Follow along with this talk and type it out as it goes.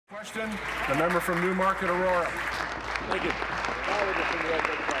Question, the member from Newmarket-Aurora. Thank you.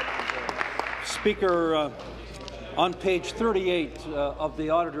 Speaker, on page 38 of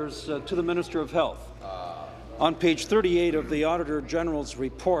the Auditor's to the Minister of Health, on page 38 of the Auditor General's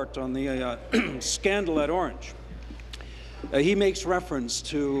report on the scandal at Ornge, he makes reference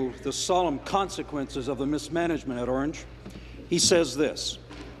to the solemn consequences of the mismanagement at Ornge. He says this: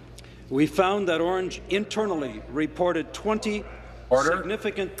 "We found that Ornge internally reported 20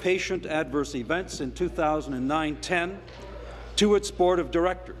 significant patient adverse events in 2009-10 to its board of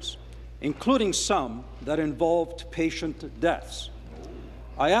directors, including some that involved patient deaths."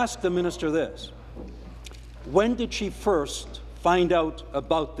 I asked the minister this: when did she first find out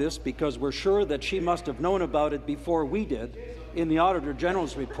about this? Because we're sure that she must have known about it before we did in the Auditor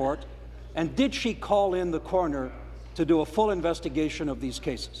General's report. And did she call in the coroner to do a full investigation of these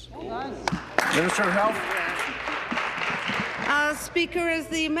cases? Minister of Health. Speaker, as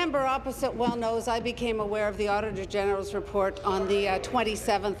the member opposite well knows, I became aware of the Auditor General's report on the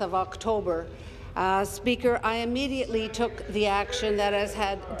 27th of October. Speaker, I immediately took the action that has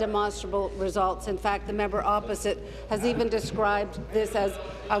had demonstrable results. In fact, the member opposite has even described this as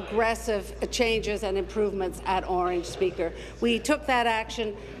aggressive changes and improvements at Ornge, Speaker. We took that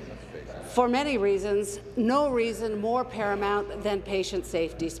action for many reasons, no reason more paramount than patient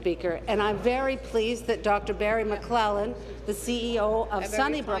safety, Speaker. And I'm very pleased that Dr. Barry McClellan, the CEO of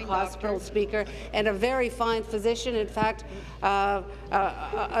Sunnybrook Hospital, Speaker, and a very fine physician, in fact,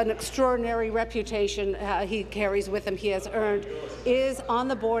 an extraordinary reputation he carries with him, he has earned, is on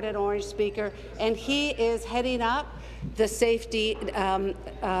the board at Ornge, Speaker, and he is heading up the safety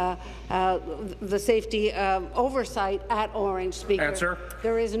oversight at Ornge, Speaker. Answer.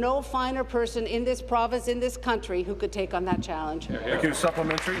 There is no finer person in this province, in this country, who could take on that challenge. Thank you.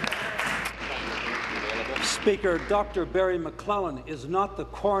 Supplementary. Speaker, Dr. Barry McClellan is not the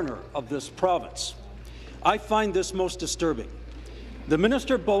coroner of this province. I find this most disturbing. The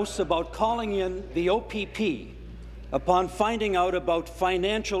minister boasts about calling in the OPP upon finding out about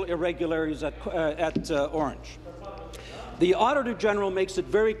financial irregularities at Ornge. The Auditor General makes it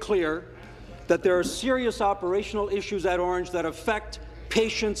very clear that there are serious operational issues at Ornge that affect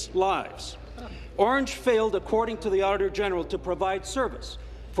patients' lives. Ornge failed, according to the Auditor General, to provide service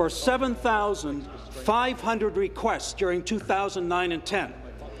for 7,500 requests during 2009 and 10.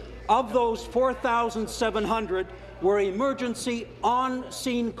 Of those, 4,700 were emergency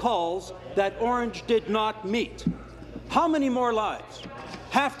on-scene calls that Ornge did not meet. How many more lives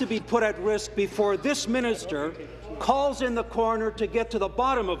have to be put at risk before this minister calls in the coroner to get to the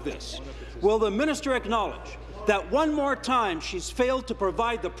bottom of this? Will the minister acknowledge that one more time she's failed to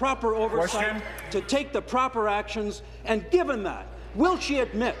provide the proper oversight, to take the proper actions, and given that, will she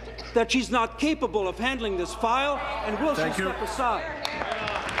admit that she's not capable of handling this file, and will she step aside?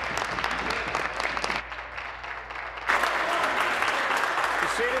 Be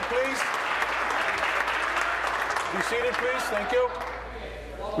seated, please. Be seated, please. Thank you.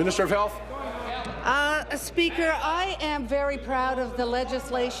 Minister of Health. Speaker, I am very proud of the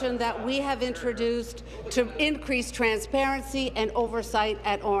legislation that we have introduced to increase transparency and oversight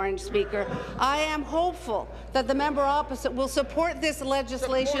at Ornge, Speaker. I am hopeful that the member opposite will support this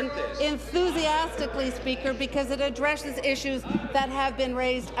legislation enthusiastically, Speaker, because it addresses issues that have been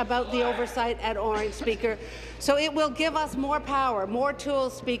raised about the oversight at Ornge, Speaker. So it will give us more power, more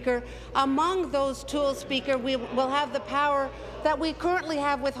tools, Speaker. Among those tools, Speaker, we will have the power that we currently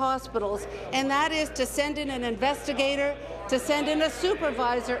have with hospitals, and that is to send in an investigator, to send in a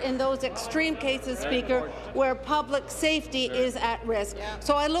supervisor in those extreme cases, Speaker, where public safety is at risk.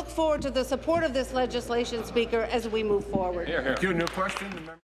 So I look forward to the support of this legislation, Speaker, as we move forward. Thank you. New question.